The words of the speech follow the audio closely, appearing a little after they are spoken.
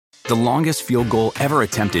The longest field goal ever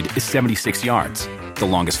attempted is 76 yards. The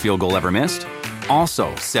longest field goal ever missed?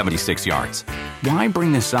 Also 76 yards. Why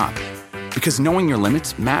bring this up? Because knowing your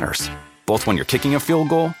limits matters, both when you're kicking a field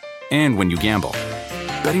goal and when you gamble.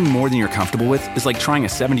 Betting more than you're comfortable with is like trying a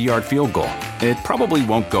 70-yard field goal. It probably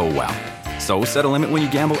won't go well. So set a limit when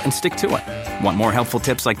you gamble and stick to it. Want more helpful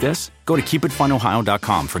tips like this? Go to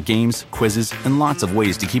keepitfunohio.com for games, quizzes, and lots of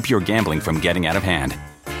ways to keep your gambling from getting out of hand.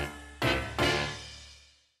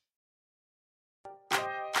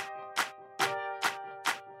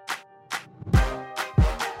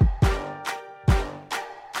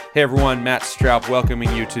 Hey everyone, Matt Straub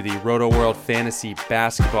welcoming you to the Roto World Fantasy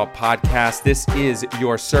Basketball Podcast. This is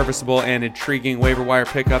your serviceable and intriguing waiver wire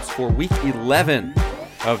pickups for Week 11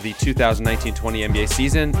 of the 2019-20 NBA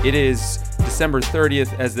season. It is December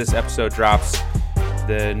 30th as this episode drops.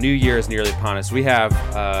 The new year is nearly upon us. We have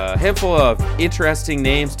a handful of interesting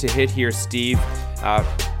names to hit here, Steve.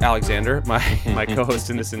 Alexander, my co-host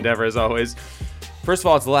in this endeavor as always. First of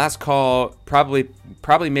all, it's the last call, probably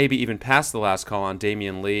maybe even past the last call on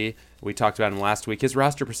Damian Lee. We talked about him last week. His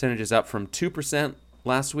roster percentage is up from 2%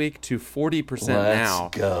 last week to 40% now.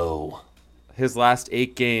 Let's go. His last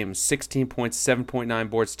 8 games, 16 points, 7.9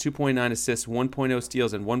 boards, 2.9 assists, 1.0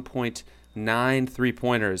 steals, and 1.9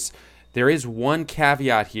 three-pointers. There is one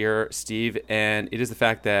caveat here, Steve, and it is the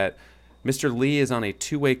fact that Mr. Lee is on a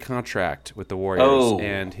 2-way contract with the Warriors,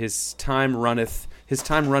 and his time runneth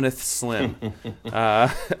slim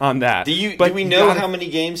on that. Do we know how many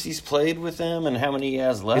games he's played with them and how many he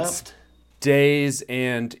has left? It's days,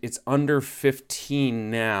 and it's under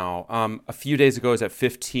 15 now. A few days ago, it was at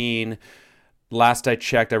 15. Last I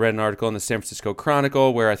checked, I read an article in the San Francisco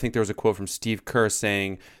Chronicle where I think there was a quote from Steve Kerr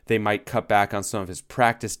saying they might cut back on some of his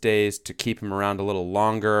practice days to keep him around a little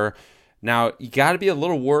longer. Now, you got to be a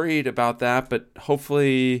little worried about that, but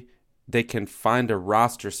hopefully they can find a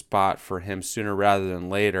roster spot for him sooner rather than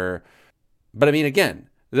later. But I mean, again,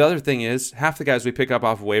 the other thing is half the guys we pick up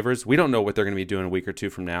off of waivers, we don't know what they're going to be doing a week or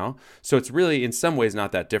two from now. So it's really, in some ways,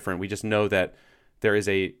 not that different. We just know that there is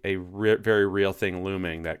a very real thing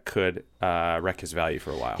looming that could wreck his value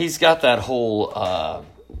for a while. He's got that whole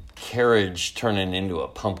carriage turning into a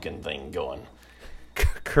pumpkin thing going.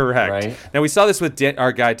 Correct. Right? Now, we saw this with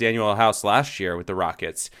our guy Daniel House last year with the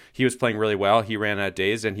Rockets. He was playing really well. He ran out of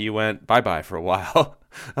days, and he went bye-bye for a while.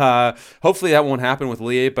 Hopefully that won't happen with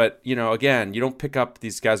Lee, but, again, you don't pick up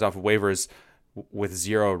these guys off of waivers with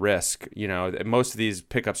zero risk. Most of these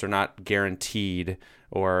pickups are not guaranteed,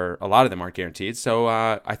 or a lot of them aren't guaranteed. So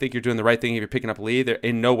I think you're doing the right thing if you're picking up Lee.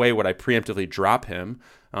 In no way would I preemptively drop him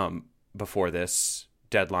before this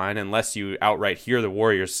deadline unless you outright hear the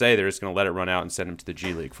Warriors say they're just going to let it run out and send him to the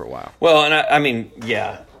G League for a while. Well, and I mean,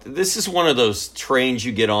 yeah, this is one of those trains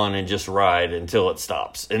you get on and just ride until it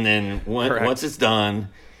stops. And then once it's done,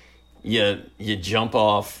 you jump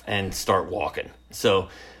off and start walking. So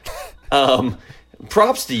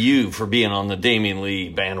props to you for being on the Damian Lee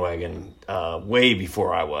bandwagon way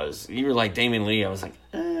before I was. You were like, Damian Lee, I was like,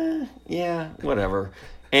 yeah, whatever.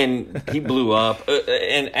 And he blew up.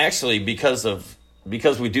 And actually, because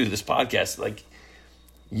we do this podcast, like,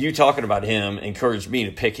 you talking about him encouraged me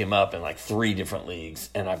to pick him up in like 3 different leagues,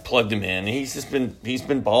 and I plugged him in. And he's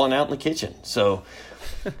been balling out in the kitchen. So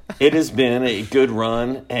it has been a good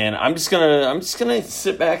run, and I'm just gonna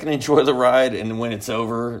sit back and enjoy the ride. And when it's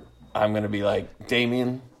over, I'm gonna be like,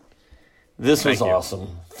 Damian, this was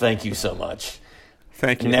awesome. Thank you so much.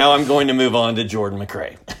 Thank you. Now I'm going to move on to Jordan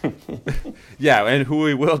McRae. Yeah, and who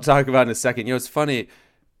we will talk about in a second. It's funny.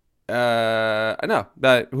 I know,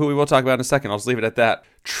 but who we will talk about in a second. I'll just leave it at that.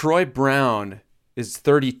 Troy Brown is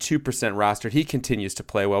 32% rostered. He continues to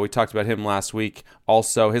play well. We talked about him last week.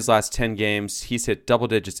 Also, his last 10 games, he's hit double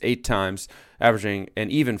digits 8 times, averaging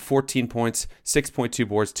an even 14 points, 6.2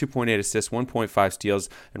 boards, 2.8 assists, 1.5 steals,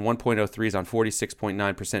 and 1.0 threes on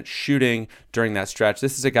 46.9% shooting during that stretch.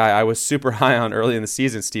 This is a guy I was super high on early in the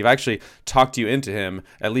season, Steve. I actually talked you into him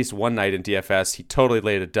at least one night in DFS. He totally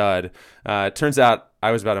laid a dud. It turns out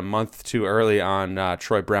I was about a month too early on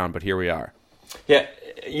Troy Brown, but here we are. Yeah,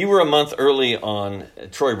 you were a month early on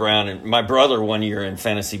Troy Brown, and my brother one year in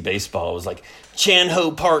fantasy baseball was like, Chan Ho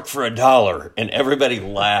Park for $1, and everybody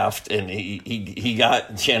laughed, and he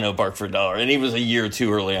got Chan Ho Park for $1, and he was a year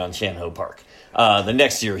too early on Chan Ho Park. The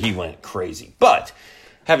next year he went crazy. But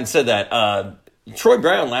having said that, Troy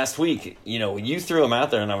Brown last week, you threw him out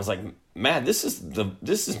there, and I was like, Matt, this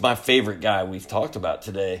is my favorite guy we've talked about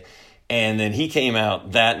today. And then he came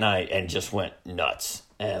out that night and just went nuts.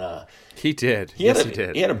 And he did. He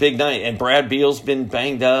did. He had a big night. And Brad Beal's been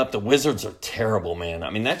banged up. The Wizards are terrible, man. I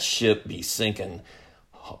mean, that ship be sinking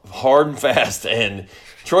hard and fast. And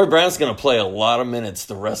Troy Brown's going to play a lot of minutes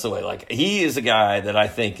the rest of the way. Like, he is a guy that I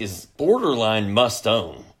think is borderline must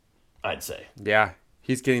own, I'd say. Yeah,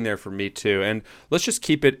 he's getting there for me too. And let's just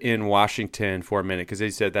keep it in Washington for a minute because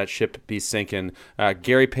he said that ship be sinking.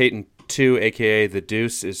 Gary Payton 2, a.k.a. The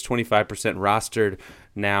Deuce, is 25% rostered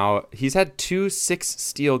now. He's had 2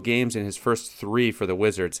 6-steal games in his first 3 for the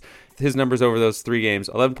Wizards. His numbers over those 3 games: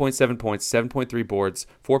 11.7 points, 7.3 boards,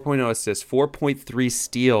 4.0 assists, 4.3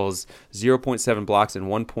 steals, 0.7 blocks, and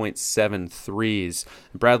 1.7 threes.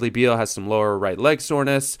 Bradley Beal has some lower right leg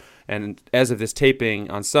soreness, and as of this taping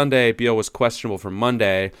on Sunday, Beal was questionable for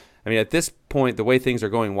Monday. I mean, at this point, the way things are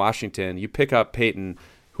going in Washington, you pick up Payton,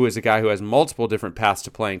 who is a guy who has multiple different paths to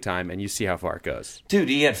playing time, and you see how far it goes. Dude,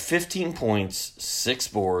 he had 15 points, 6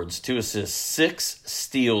 boards, 2 assists, 6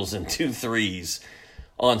 steals, and 2 threes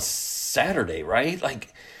on Saturday, right?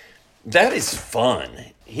 Like, that is fun.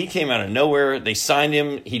 He came out of nowhere. They signed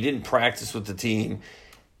him. He didn't practice with the team.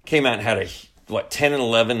 Came out and had a,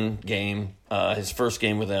 10-11 game, his first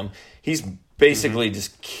game with them. He's basically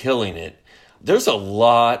just killing it. There's a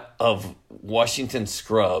lot of Washington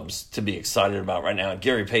scrubs to be excited about right now.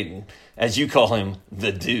 Gary Payton, as you call him,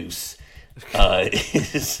 the Deuce,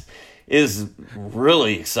 is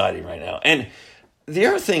really exciting right now. And the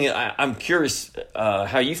other thing, I'm curious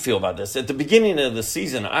how you feel about this. At the beginning of the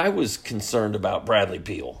season, I was concerned about Bradley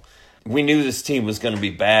Beal. We knew this team was going to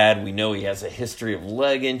be bad. We know he has a history of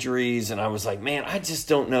leg injuries. And I was like, man, I just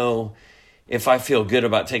don't know if I feel good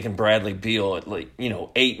about taking Bradley Beal at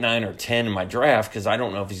 8, 9, or 10 in my draft, because I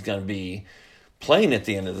don't know if he's going to be playing at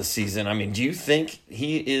the end of the season. I mean, do you think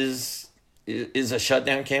he is a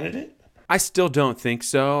shutdown candidate? I still don't think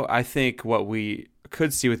so. I think what we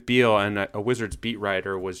could see with Beal, and a Wizards beat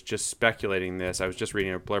writer was just speculating this. I was just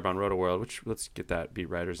reading a blurb on RotoWorld, which, let's get that beat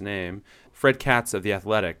writer's name. Fred Katz of The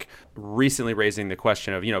Athletic, recently raising the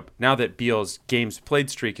question of, now that Beal's games played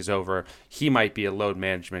streak is over, he might be a load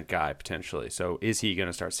management guy potentially. So is he going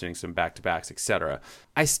to start sitting some back-to-backs, etc.?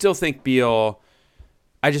 I still think Beal,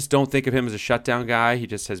 I just don't think of him as a shutdown guy. He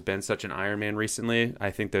just has been such an Iron Man recently. I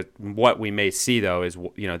think that what we may see, though, is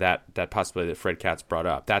that possibility that Fred Katz brought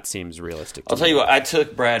up. That seems realistic. I'll tell you what, I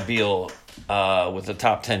took Brad Beal with a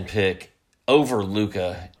top 10 pick over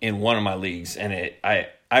Luka in one of my leagues, and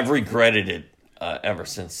I've regretted it ever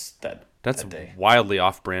since that day. That's wildly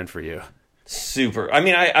off-brand for you. Super. I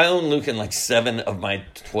mean, I own Luka in 7 of my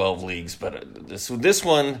 12 leagues, but this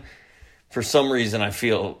one, for some reason, I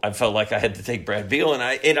felt like I had to take Brad Beal, and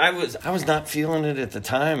I was not feeling it at the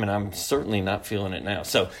time, and I'm certainly not feeling it now.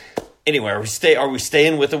 So, anyway, are we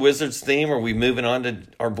staying with the Wizards theme? Are we moving on to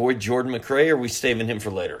our boy Jordan McRae, or are we saving him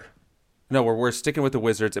for later? No, we're sticking with the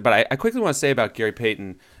Wizards. But I quickly want to say about Gary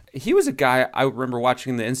Payton, he was a guy I remember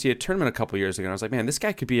watching the NCAA tournament a couple years ago, and I was like, man, this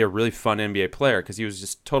guy could be a really fun NBA player because he was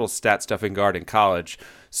just total stat-stuffing guard in college.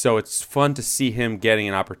 So it's fun to see him getting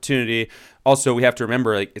an opportunity. Also, we have to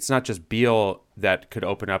remember, it's not just Beal that could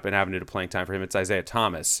open up an avenue to playing time for him. It's Isaiah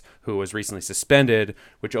Thomas, who was recently suspended,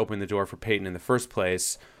 which opened the door for Payton in the first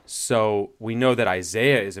place. So we know that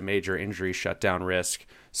Isaiah is a major injury shutdown risk.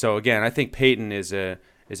 So again, I think Payton is a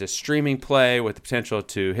streaming play with the potential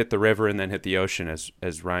to hit the river and then hit the ocean,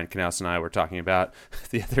 as Ryan Knaus and I were talking about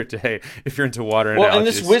the other day, if you're into water analogies. Well, and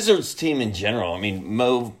this Wizards team in general, I mean,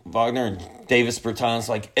 Mo Wagner and Davis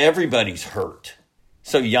Bertans, everybody's hurt.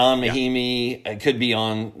 So Jan Mahimi could be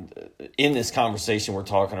in this conversation we're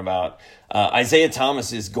talking about. Isaiah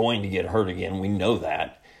Thomas is going to get hurt again. We know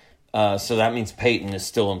that. So that means Payton is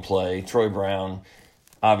still in play. Troy Brown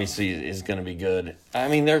obviously is going to be good. I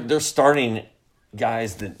mean, they're starting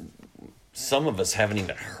guys that some of us haven't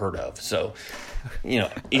even heard of. So,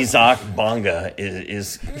 Isaac Bonga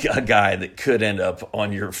is a guy that could end up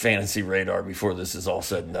on your fantasy radar before this is all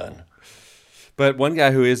said and done. But one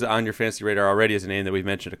guy who is on your fantasy radar already is a name that we've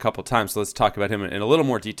mentioned a couple times, so let's talk about him in a little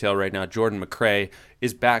more detail right now. Jordan McRae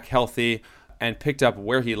is back healthy and picked up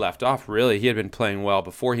where he left off, really. He had been playing well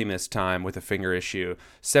before he missed time with a finger issue.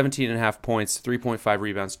 17.5 points, 3.5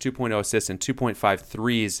 rebounds, 2.0 assists, and 2.5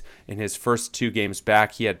 threes in his first 2 games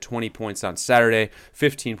back. He had 20 points on Saturday,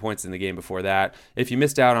 15 points in the game before that. If you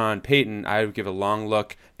missed out on Payton, I would give a long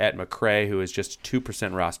look at McRae, who is just 2%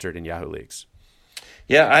 rostered in Yahoo leagues.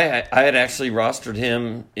 Yeah, I had actually rostered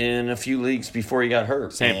him in a few leagues before he got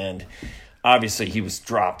hurt. Same. And obviously he was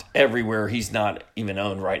dropped everywhere. He's not even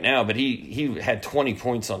owned right now, but he had 20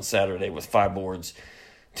 points on Saturday with 5 boards,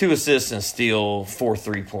 2 assists and a steal, 4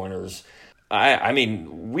 3-pointers. I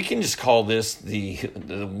mean, we can just call this the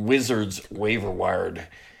Wizards waiver wired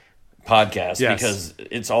podcast because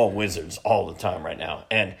it's all Wizards all the time right now.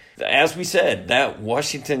 And as we said, that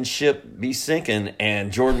Washington ship be sinking,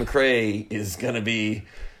 and Jordan McRae is going to be,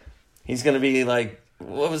 he's going to be like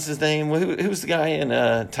what was his name? Who was the guy in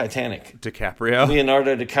Titanic? DiCaprio.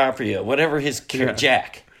 Leonardo DiCaprio. Whatever his character,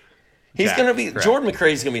 Jack. He's going to be, correct. Jordan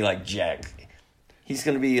McRae's going to be like Jack. He's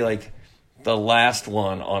going to be like the last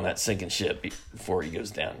one on that sinking ship before he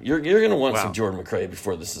goes down. You're going to want some Jordan McRae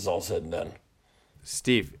before this is all said and done.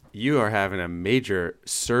 Steve, you are having a major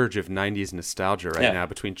surge of 90s nostalgia right now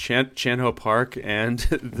between Chan-Ho Park and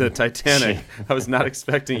the Titanic. I was not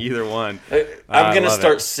expecting either one. I'm going to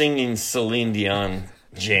start singing Celine Dion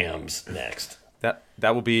jams next.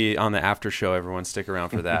 That will be on the after show. Everyone stick around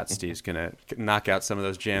for that. Steve's going to knock out some of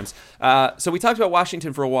those jams. So we talked about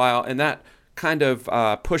Washington for a while, and that kind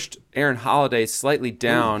of pushed Aaron Holiday slightly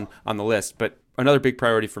down on the list. But another big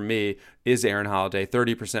priority for me is Aaron Holiday,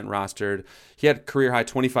 30% rostered. He had career-high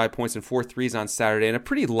 25 points and 4 threes on Saturday in a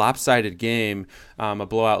pretty lopsided game, a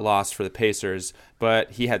blowout loss for the Pacers.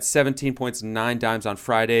 But he had 17 points and 9 dimes on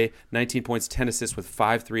Friday, 19 points, 10 assists with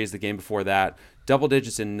 5 threes the game before that. Double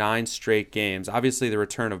digits in 9 straight games. Obviously, the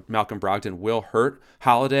return of Malcolm Brogdon will hurt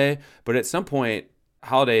Holiday, but at some point,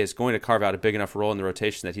 Holiday is going to carve out a big enough role in the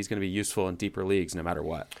rotation that he's going to be useful in deeper leagues no matter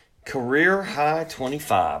what. Career high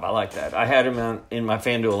 25. I like that. I had him in my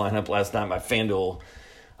FanDuel lineup last night. My FanDuel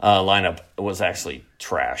lineup was actually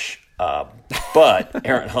trash. But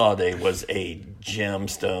Aaron Holiday was a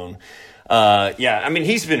gemstone. I mean,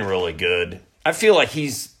 he's been really good. I feel like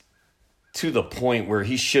he's to the point where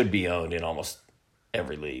he should be owned in almost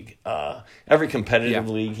every league. Every competitive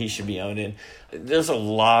league he should be owned in. There's a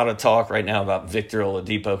lot of talk right now about Victor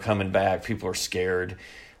Oladipo coming back. People are scared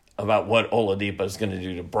about what Oladipo is going to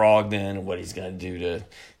do to Brogdon and what he's going to do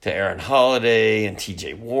to Aaron Holiday and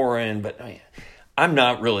TJ Warren. But I'm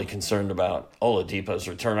not really concerned about Oladipo's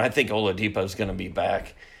return. I think Oladipo is going to be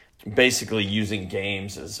back basically using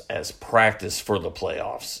games as practice for the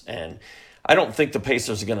playoffs. And I don't think the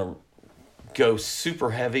Pacers are going to go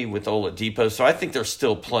super heavy with Oladipo. So I think there's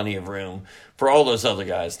still plenty of room for all those other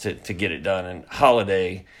guys to get it done. And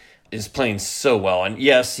Holiday is playing so well. And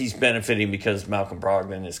yes, he's benefiting because Malcolm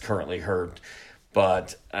Brogdon is currently hurt.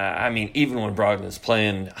 But, I mean, even when Brogdon is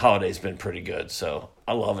playing, Holiday's been pretty good. So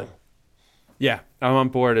I love him. Yeah, I'm on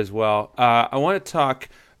board as well. I want to talk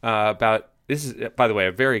about, this is, by the way,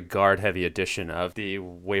 a very guard-heavy edition of the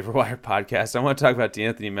Waiver Wire podcast. I want to talk about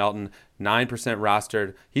DeAnthony Melton, 9%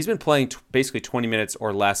 rostered. He's been playing basically 20 minutes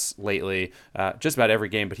or less lately, just about every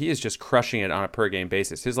game, but he is just crushing it on a per-game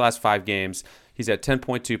basis. His last 5 games, he's at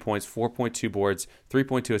 10.2 points, 4.2 boards,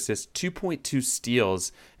 3.2 assists, 2.2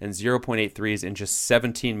 steals, and 0.8 threes in just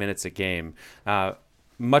 17 minutes a game.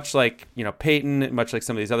 Much like Peyton, much like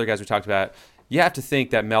some of these other guys we talked about, you have to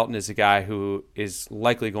think that Melton is a guy who is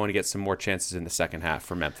likely going to get some more chances in the second half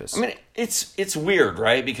for Memphis. I mean, it's weird,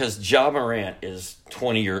 right? Because Ja Morant is a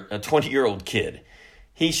 20-year-old kid.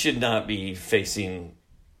 He should not be facing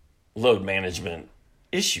load management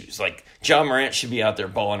issues. Like, Ja Morant should be out there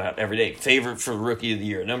balling out every day. Favorite for Rookie of the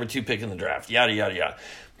Year, number 2 pick in the draft, yada, yada, yada.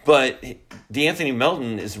 But DeAnthony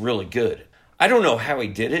Melton is really good. I don't know how he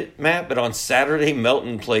did it, Matt, but on Saturday,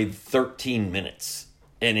 Melton played 13 minutes.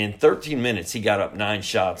 And in 13 minutes, he got up 9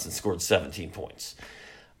 shots and scored 17 points.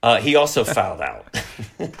 He also fouled out.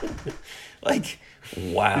 Like,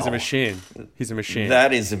 wow. He's a machine.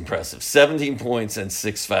 That is impressive. 17 points and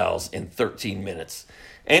 6 fouls in 13 minutes.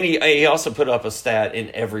 And he also put up a stat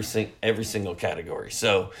in every single category.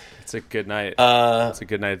 So it's a good night. It's a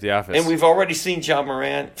good night at the office. And we've already seen Ja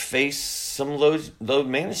Morant face some load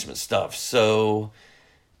management stuff. So,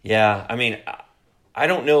 yeah, I mean, I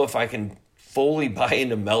don't know if I can fully buy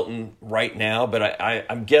into Melton right now, but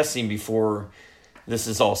I'm guessing before this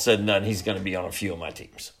is all said and done, he's going to be on a few of my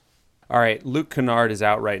teams. All right, Luke Kennard is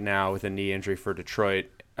out right now with a knee injury for Detroit.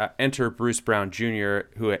 Enter Bruce Brown Jr.,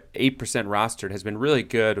 who at 8% rostered has been really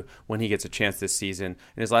good when he gets a chance this season.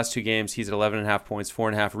 In his last 2 games, he's at 11.5 points,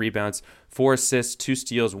 4.5 rebounds, 4 assists, 2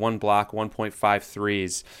 steals, 1 block, 1.5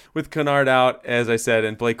 threes. With Kennard out, as I said,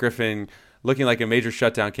 and Blake Griffin looking like a major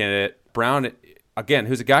shutdown candidate, Brown, again,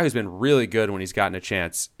 who's a guy who's been really good when he's gotten a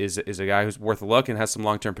chance, is a guy who's worth a look and has some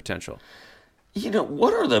long-term potential.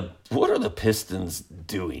 What are the Pistons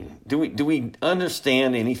doing? Do we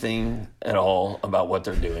understand anything at all about what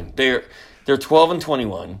they're doing? They're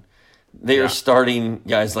 12-21. They are starting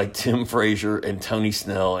guys like Tim Frazier and Tony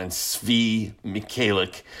Snell and Svi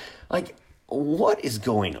Mikhailiuk. Like, what is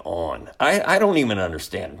going on? I don't even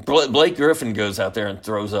understand. Blake Griffin goes out there and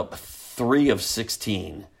throws up 3 of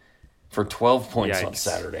 16 for 12 points on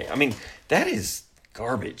Saturday. I mean, that is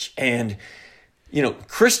garbage. And,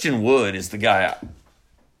 Christian Wood is the guy,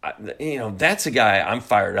 that's a guy I'm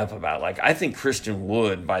fired up about. Like, I think Christian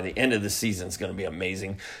Wood by the end of the season is going to be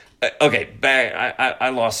amazing. Okay, back. I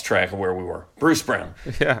lost track of where we were. Bruce Brown.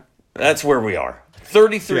 Yeah. That's where we are.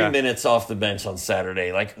 33 minutes off the bench on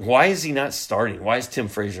Saturday. Like, why is he not starting? Why is Tim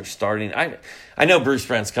Frazier starting? I know Bruce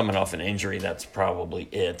Brown's coming off an injury. That's probably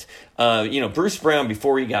it. Bruce Brown,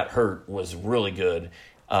 before he got hurt, was really good.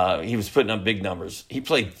 He was putting up big numbers. He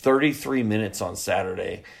played 33 minutes on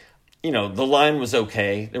Saturday. The line was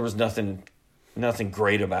okay. There was nothing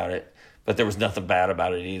great about it, but there was nothing bad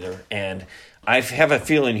about it either. And I have a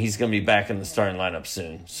feeling he's going to be back in the starting lineup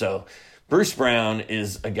soon. So Bruce Brown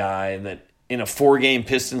is a guy that in a 4-game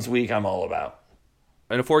Pistons week, I'm all about.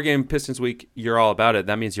 In a 4-game Pistons week, you're all about it.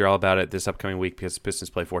 That means you're all about it this upcoming week because Pistons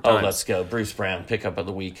play 4 times. Oh, let's go. Bruce Brown, pickup of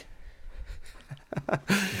the week.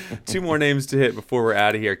 2 more names to hit before we're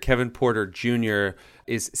out of here. Kevin Porter Jr.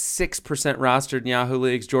 is 6% rostered in Yahoo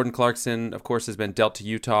leagues. Jordan Clarkson, of course, has been dealt to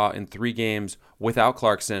Utah in 3 games without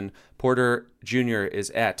Clarkson. Porter Jr. is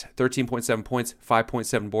at 13.7 points,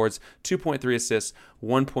 5.7 boards, 2.3 assists,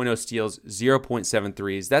 1.0 steals, 0.7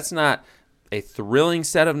 threes. That's not a thrilling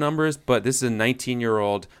set of numbers, but this is a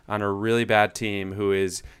 19-year-old on a really bad team who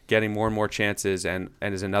is getting more and more chances and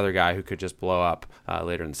is another guy who could just blow up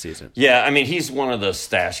later in the season. Yeah, I mean, he's one of those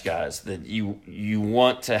stash guys that you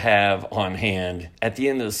want to have on hand at the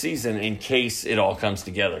end of the season in case it all comes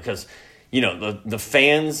together. Because, the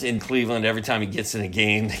fans in Cleveland, every time he gets in a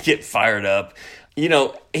game, they get fired up.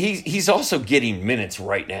 He's also getting minutes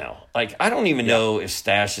right now. Like, I don't even know if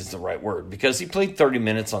stash is the right word because he played 30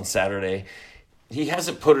 minutes on Saturday. He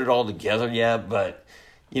hasn't put it all together yet, but,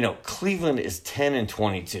 Cleveland is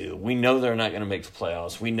 10-22. We know they're not going to make the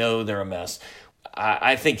playoffs. We know they're a mess.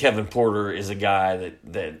 I think Kevin Porter is a guy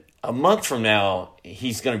that a month from now,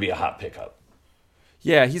 he's going to be a hot pickup.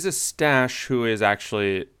 Yeah, he's a stash who is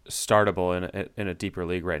actually startable in a deeper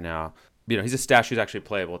league right now. He's a stash who's actually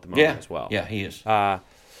playable at the moment as well. Yeah, he is.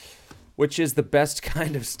 Which is the best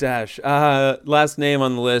kind of stash. Last name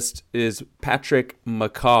on the list is Patrick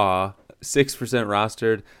McCaw, 6%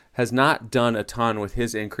 rostered. Has not done a ton with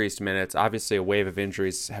his increased minutes. Obviously, a wave of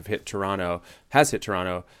injuries has hit Toronto.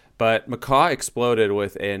 But McCaw exploded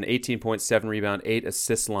with an 18.7 rebound, 8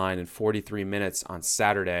 assist line in 43 minutes on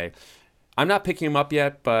Saturday. I'm not picking him up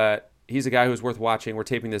yet, but he's a guy who's worth watching. We're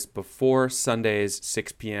taping this before Sunday's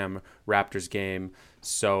 6 p.m. Raptors game.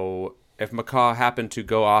 So if McCaw happened to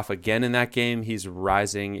go off again in that game, he's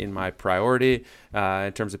rising in my priority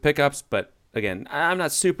in terms of pickups. But again, I'm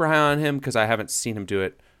not super high on him because I haven't seen him do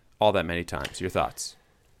it all that many times. Your thoughts?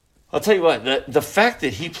 I'll tell you what, the fact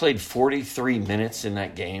that he played 43 minutes in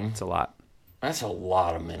that game. It's a lot. That's a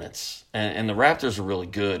lot of minutes. And the Raptors are really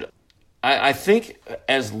good. I think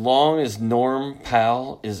as long as Norm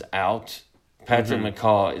Powell is out, Patrick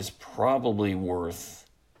McCaw is probably worth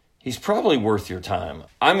your time.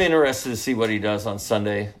 I'm interested to see what he does on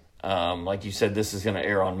Sunday. Like you said, this is going to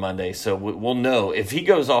air on Monday, so we'll know. If he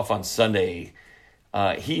goes off on Sunday,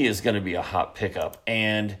 he is going to be a hot pickup.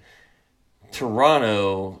 And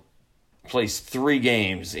Toronto plays 3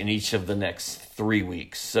 games in each of the next 3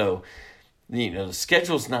 weeks. So, the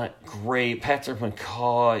schedule's not great. Patrick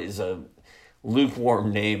McCaw is a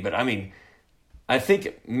lukewarm name, but I mean, I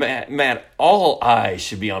think, Matt, all eyes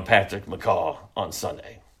should be on Patrick McCaw on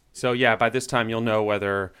Sunday. So, yeah, by this time you'll know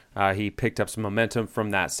whether he picked up some momentum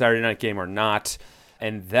from that Saturday night game or not.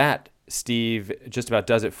 And that, Steve, just about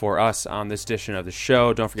does it for us on this edition of the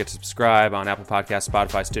show. Don't forget to subscribe on Apple Podcasts,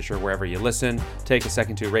 Spotify, Stitcher, wherever you listen. Take a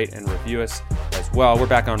second to rate and review us as well. We're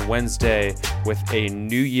back on Wednesday with a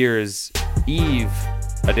New Year's Eve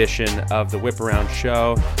edition of the Whip Around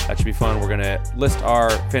Show. That should be fun. We're going to list our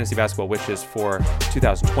fantasy basketball wishes for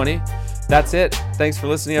 2020. That's it. Thanks for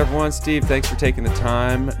listening, everyone. Steve, thanks for taking the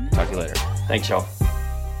time. Talk to you later. Thanks, y'all.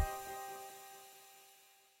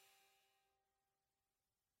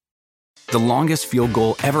 The longest field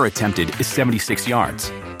goal ever attempted is 76 yards.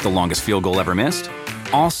 The longest field goal ever missed?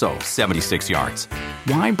 Also 76 yards.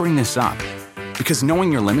 Why bring this up? Because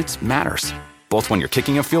knowing your limits matters, both when you're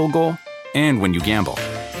kicking a field goal and when you gamble.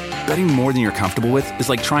 Betting more than you're comfortable with is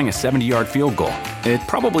like trying a 70-yard field goal. It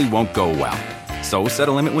probably won't go well. So set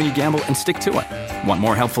a limit when you gamble and stick to it. Want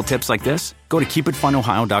more helpful tips like this? Go to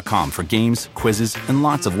keepitfunohio.com for games, quizzes, and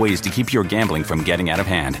lots of ways to keep your gambling from getting out of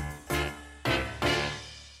hand.